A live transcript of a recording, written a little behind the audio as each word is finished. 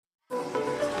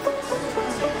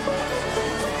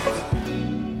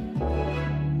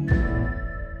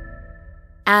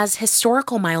As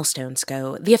historical milestones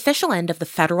go, the official end of the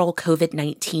federal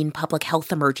COVID-19 public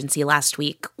health emergency last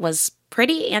week was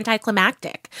pretty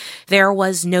anticlimactic. There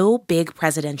was no big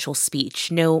presidential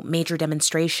speech, no major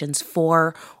demonstrations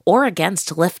for or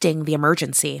against lifting the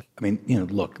emergency. I mean,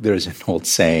 look, there's an old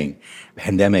saying,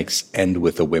 pandemics end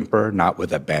with a whimper, not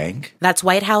with a bang. That's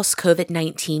White House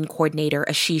COVID-19 coordinator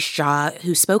Ashish Jha,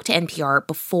 who spoke to NPR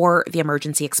before the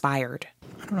emergency expired.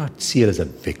 I do not see it as a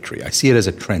victory. I see it as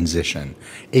a transition,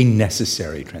 a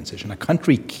necessary transition. A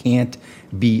country can't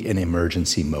be in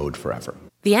emergency mode forever.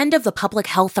 The end of the public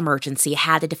health emergency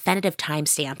had a definitive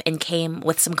timestamp and came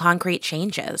with some concrete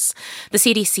changes. The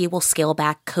CDC will scale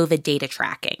back COVID data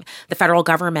tracking. The federal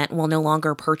government will no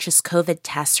longer purchase COVID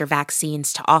tests or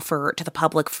vaccines to offer to the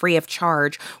public free of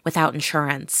charge without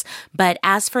insurance. But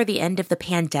as for the end of the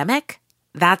pandemic,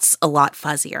 that's a lot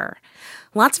fuzzier.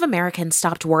 Lots of Americans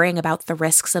stopped worrying about the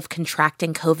risks of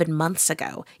contracting COVID months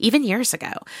ago, even years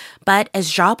ago. But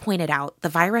as Jha pointed out, the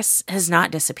virus has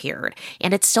not disappeared,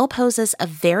 and it still poses a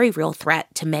very real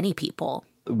threat to many people.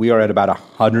 We are at about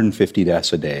 150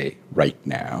 deaths a day right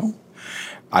now.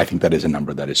 I think that is a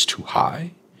number that is too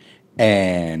high,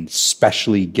 and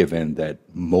especially given that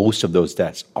most of those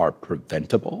deaths are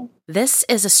preventable. This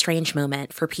is a strange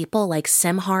moment for people like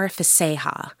Simhar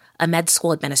Faseha, a med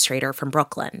school administrator from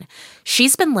Brooklyn.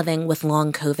 She's been living with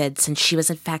long COVID since she was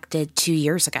infected 2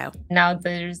 years ago. Now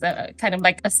there's a kind of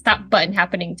like a stop button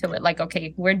happening to it. Like,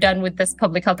 okay, we're done with this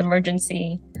public health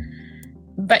emergency.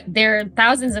 But there are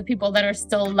thousands of people that are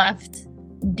still left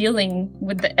dealing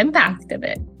with the impact of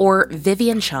it. Or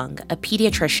Vivian Chung, a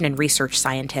pediatrician and research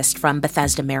scientist from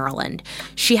Bethesda, Maryland.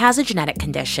 She has a genetic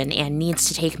condition and needs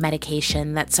to take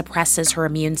medication that suppresses her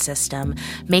immune system,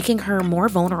 making her more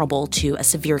vulnerable to a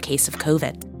severe case of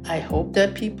COVID. I hope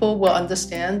that people will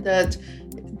understand that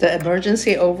the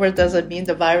emergency over doesn't mean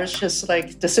the virus just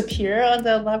disappear on the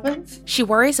 11th. She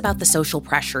worries about the social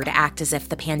pressure to act as if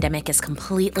the pandemic is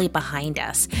completely behind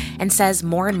us and says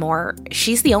more and more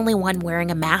she's the only one wearing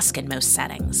a mask in most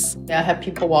settings. I have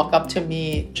people walk up to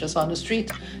me just on the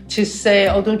street to say,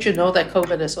 oh, don't you know that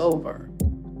COVID is over?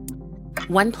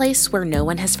 One place where no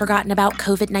one has forgotten about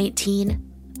COVID-19,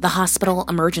 the hospital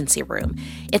emergency room.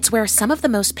 It's where some of the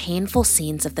most painful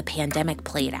scenes of the pandemic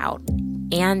played out,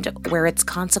 and where its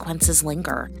consequences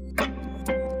linger.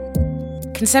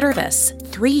 Consider this.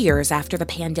 3 years after the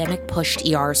pandemic pushed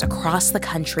ERs across the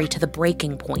country to the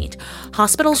breaking point,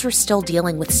 hospitals were still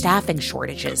dealing with staffing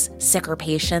shortages, sicker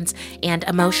patients, and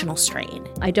emotional strain.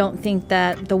 I don't think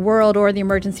that the world or the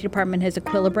emergency department has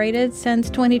equilibrated since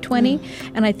 2020,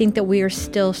 and I think that we are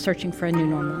still searching for a new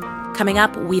normal. Coming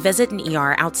up, we visit an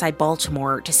ER outside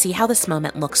Baltimore to see how this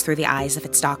moment looks through the eyes of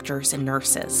its doctors and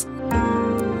nurses.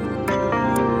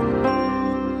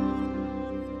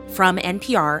 From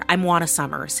NPR, I'm Juana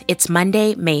Summers. It's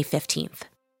Monday, May 15th.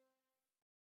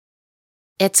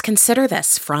 It's Consider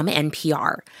This from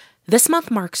NPR. This month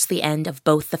marks the end of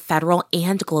both the federal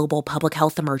and global public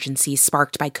health emergencies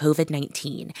sparked by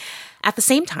COVID-19. At the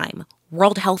same time,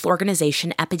 World Health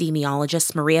Organization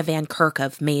epidemiologist Maria Van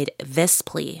Kerkhove made this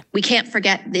plea. We can't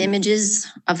forget the images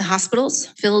of the hospitals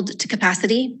filled to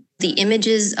capacity, the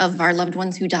images of our loved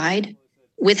ones who died,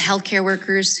 with healthcare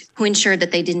workers who ensured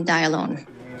that they didn't die alone.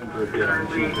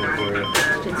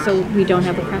 So we don't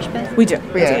have a crash bed? We do.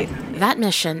 That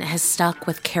mission has stuck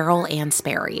with Carol Ann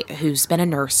Sperry, who's been a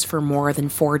nurse for more than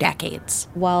 4 decades.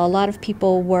 While a lot of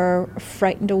people were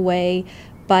frightened away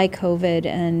by COVID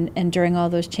and during all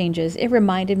those changes, it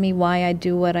reminded me why I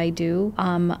do what I do.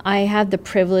 I had the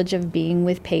privilege of being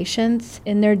with patients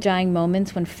in their dying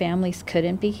moments when families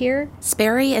couldn't be here.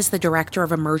 Sperry is the director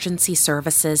of emergency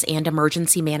services and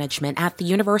emergency management at the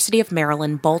University of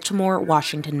Maryland, Baltimore,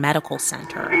 Washington Medical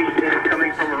Center.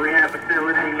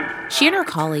 She and her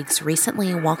colleagues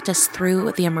recently walked us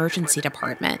through the emergency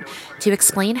department to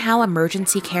explain how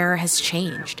emergency care has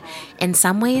changed, in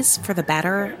some ways for the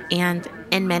better and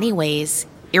in many ways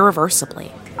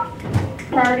irreversibly.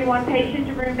 Priority 1 patient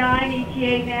to room 9,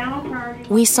 ETA now.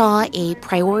 We saw a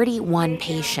priority 1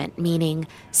 patient, meaning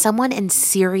someone in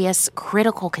serious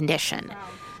critical condition.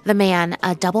 The man,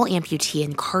 a double amputee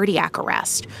in cardiac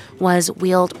arrest, was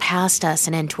wheeled past us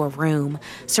and into a room,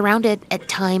 surrounded at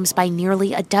times by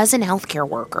nearly a dozen healthcare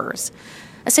workers.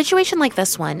 A situation like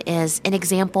this one is an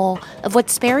example of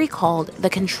what Sperry called the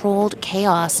controlled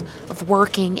chaos of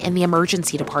working in the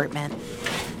emergency department.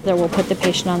 Then we'll put the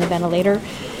patient on the ventilator,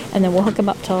 and then we'll hook him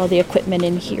up to all the equipment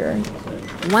in here.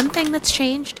 One thing that's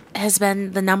changed has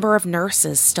been the number of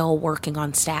nurses still working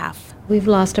on staff. We've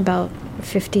lost about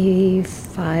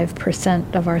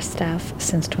 55% of our staff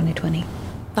since 2020.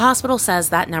 The hospital says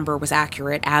that number was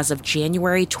accurate as of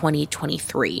January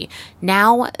 2023.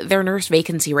 Now, their nurse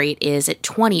vacancy rate is at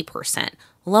 20%,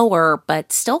 lower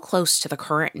but still close to the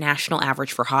current national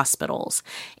average for hospitals.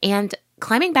 And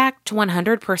climbing back to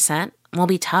 100% will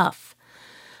be tough.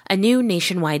 A new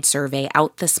nationwide survey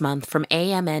out this month from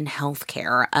AMN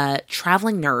Healthcare, a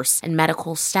traveling nurse and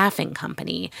medical staffing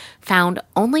company, found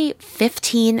only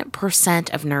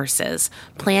 15% of nurses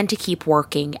plan to keep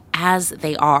working as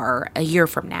they are a year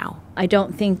from now. I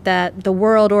don't think that the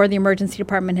world or the emergency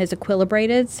department has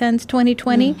equilibrated since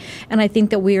 2020, and I think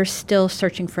that we are still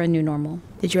searching for a new normal.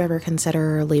 Did you ever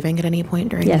consider leaving at any point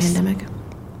during the pandemic?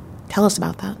 Tell us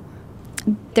about that.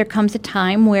 There comes a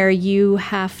time where you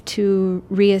have to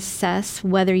reassess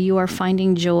whether you are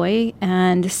finding joy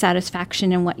and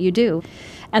satisfaction in what you do.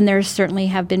 And there certainly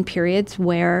have been periods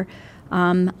where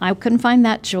I couldn't find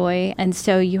that joy. And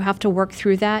so you have to work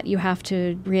through that. You have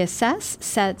to reassess,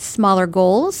 set smaller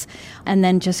goals, and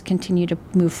then just continue to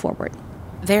move forward.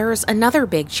 There's another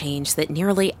big change that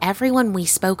nearly everyone we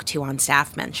spoke to on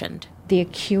staff mentioned. The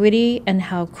acuity and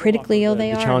how critically ill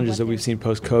they are. The challenges that we've seen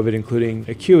post-COVID, including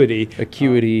acuity.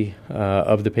 Acuity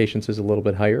of the patients is a little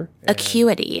bit higher.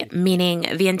 Acuity, meaning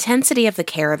the intensity of the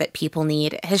care that people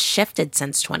need, has shifted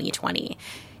since 2020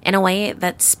 in a way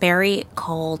that Sperry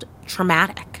called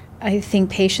traumatic. I think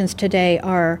patients today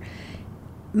are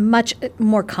much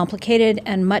more complicated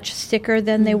and much sicker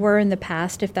than they were in the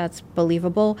past, if that's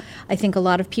believable. I think a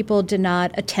lot of people did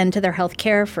not attend to their health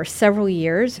care for several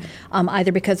years,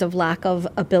 either because of lack of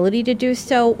ability to do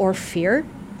so or fear.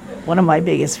 One of my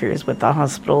biggest fears with the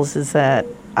hospitals is that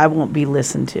I won't be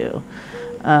listened to,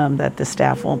 that the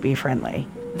staff won't be friendly.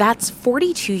 That's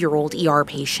 42-year-old ER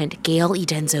patient Gail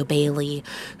Edenzo Bailey,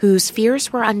 whose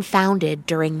fears were unfounded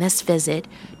during this visit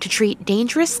to treat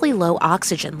dangerously low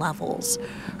oxygen levels.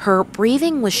 Her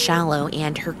breathing was shallow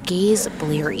and her gaze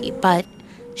bleary, but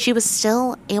she was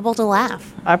still able to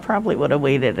laugh. I probably would have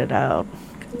waited it out.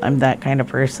 I'm that kind of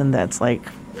person that's like,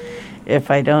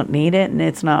 if I don't need it and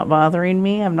it's not bothering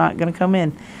me, I'm not going to come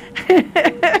in.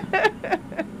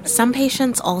 Some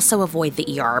patients also avoid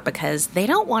the ER because they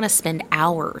don't want to spend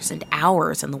hours and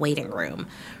hours in the waiting room.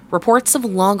 Reports of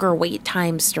longer wait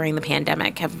times during the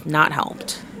pandemic have not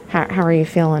helped. How are you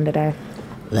feeling today?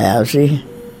 Lousy.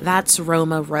 That's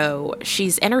Roma Rowe.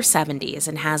 She's in her 70s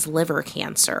and has liver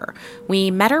cancer.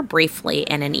 We met her briefly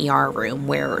in an ER room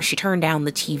where she turned down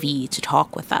the TV to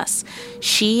talk with us.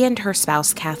 She and her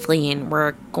spouse, Kathleen,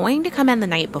 were going to come in the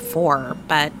night before,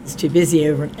 but It's too busy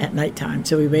over at nighttime,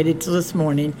 so we waited till this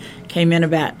morning, came in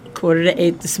about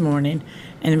 7:45 this morning,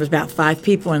 and there was about 5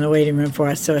 people in the waiting room for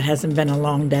us, so it hasn't been a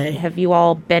long day. Have you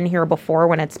all been here before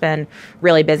when it's been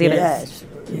really busy?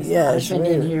 Yes, I've been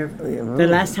in here. The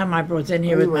last time I was in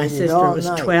here with my sister, it was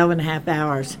 12 and a half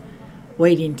hours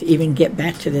waiting to even get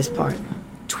back to this part.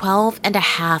 12 and a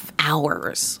half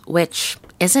hours, which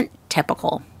isn't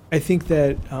typical. I think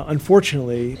that,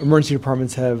 unfortunately, emergency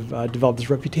departments have developed this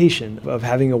reputation of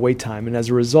having a wait time, and as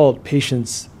a result,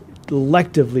 patients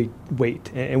electively wait,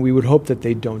 and we would hope that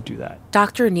they don't do that.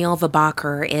 Dr. Neil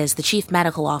Vibakar is the chief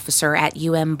medical officer at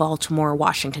Baltimore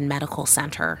Washington Medical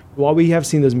Center. While we have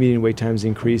seen those median wait times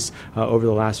increase over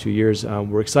the last few years,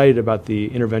 we're excited about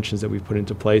the interventions that we've put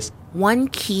into place. One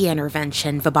key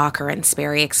intervention, Vibakar and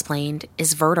Sperry explained,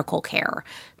 is vertical care.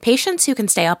 Patients who can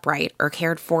stay upright are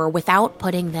cared for without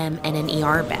putting them in an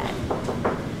ER bed.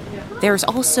 There's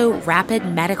also rapid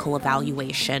medical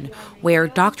evaluation, where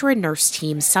doctor and nurse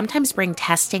teams sometimes bring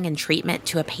testing and treatment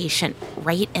to a patient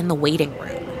right in the waiting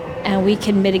room. And we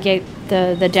can mitigate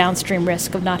the downstream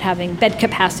risk of not having bed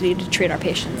capacity to treat our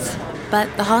patients.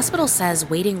 But the hospital says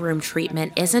waiting room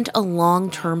treatment isn't a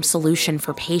long-term solution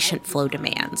for patient flow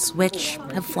demands, which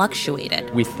have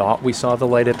fluctuated. We thought we saw the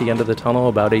light at the end of the tunnel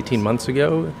about 18 months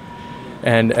ago.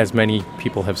 And as many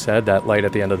people have said, that light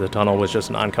at the end of the tunnel was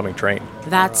just an oncoming train.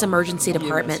 That's emergency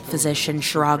department physician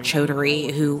Chirag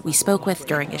Chaudhary, who we spoke with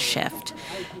during his shift.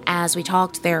 As we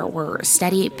talked, there were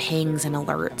steady pings and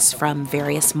alerts from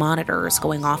various monitors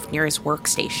going off near his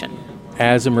workstation.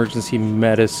 As emergency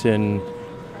medicine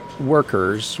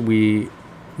workers, we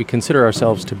consider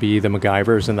ourselves to be the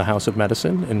MacGyvers in the house of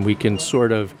medicine, and we can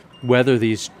sort of weather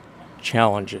these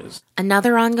challenges.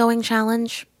 Another ongoing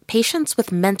challenge? Patients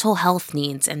with mental health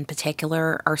needs in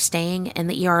particular are staying in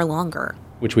the ER longer,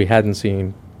 which we hadn't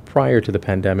seen prior to the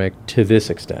pandemic to this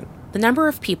extent. The number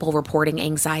of people reporting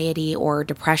anxiety or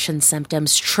depression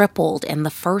symptoms tripled in the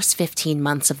first 15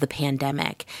 months of the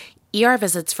pandemic, ER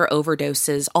visits for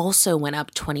overdoses also went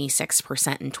up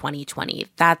 26% in 2020.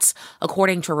 That's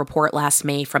according to a report last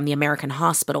May from the American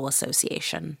Hospital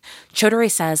Association. Chaudhary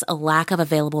says a lack of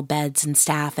available beds and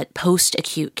staff at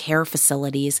post-acute care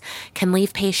facilities can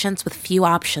leave patients with few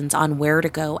options on where to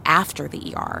go after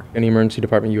the ER. Any emergency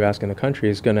department you ask in the country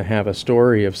is going to have a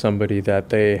story of somebody that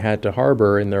they had to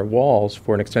harbor in their walls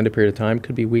for an extended period of time.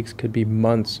 Could be weeks, could be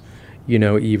months,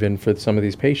 even for some of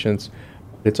these patients.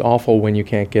 It's awful when you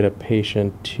can't get a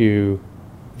patient to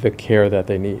the care that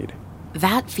they need.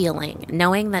 That feeling,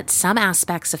 knowing that some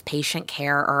aspects of patient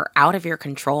care are out of your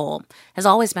control, has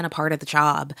always been a part of the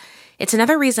job. It's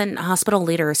another reason hospital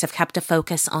leaders have kept a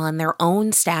focus on their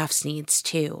own staff's needs,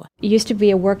 too. It used to be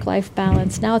a work-life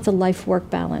balance. Now it's a life-work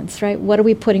balance, right? What are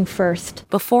we putting first?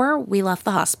 Before we left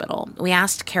the hospital, we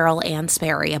asked Carol Ann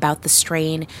Sperry about the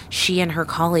strain she and her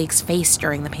colleagues faced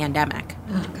during the pandemic.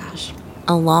 Oh, gosh.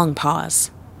 A long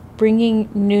pause. Bringing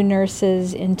new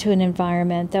nurses into an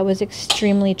environment that was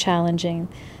extremely challenging.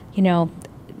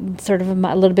 Sort of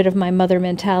a little bit of my mother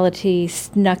mentality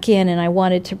snuck in, and I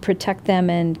wanted to protect them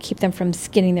and keep them from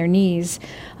skinning their knees.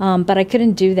 But I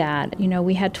couldn't do that.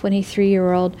 We had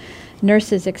 23-year-old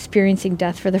nurses experiencing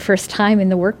death for the first time in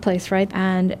the workplace, right?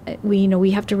 And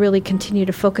we have to really continue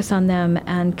to focus on them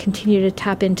and continue to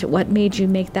tap into what made you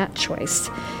make that choice,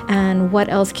 and what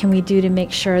else can we do to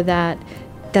make sure that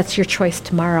that's your choice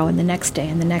tomorrow and the next day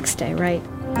and the next day, right?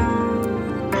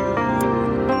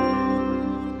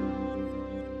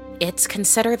 It's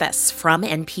Consider This from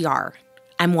NPR.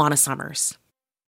 I'm Juana Summers.